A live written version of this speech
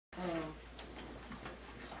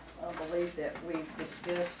believe that we've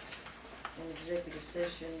discussed in executive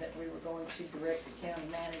session that we were going to direct the county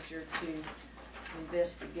manager to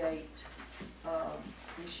investigate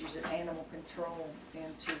issues of animal control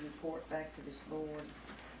and to report back to this board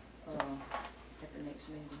at the next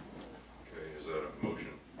meeting. Okay, is that a motion?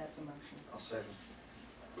 That's a motion. I'll second.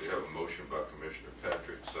 We have a motion by Commissioner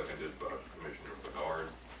Patrick, seconded by Commissioner Bernard.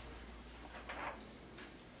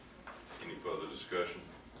 Any further discussion?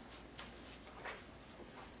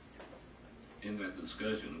 In that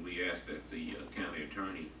discussion, we asked that the county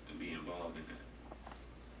attorney be involved in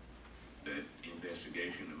that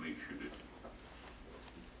investigation to make sure that,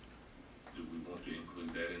 do we want to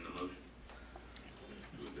include that in the motion?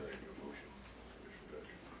 Include that in your motion, Commissioner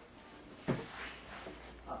Patrick.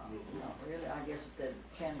 Not really. I guess if the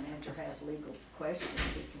county manager has legal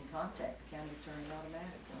questions, he can contact the county attorney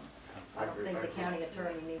automatically. I don't think the county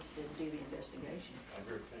attorney needs to do the investigation. I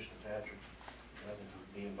agree with Commissioner Patrick. I think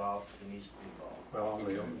he'd be involved, he needs to be involved. Well,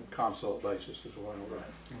 only on a consult basis as well. Right.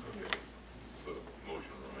 Okay, so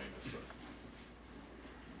motion remains the same.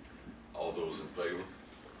 All those in favor?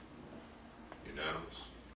 Unanimous?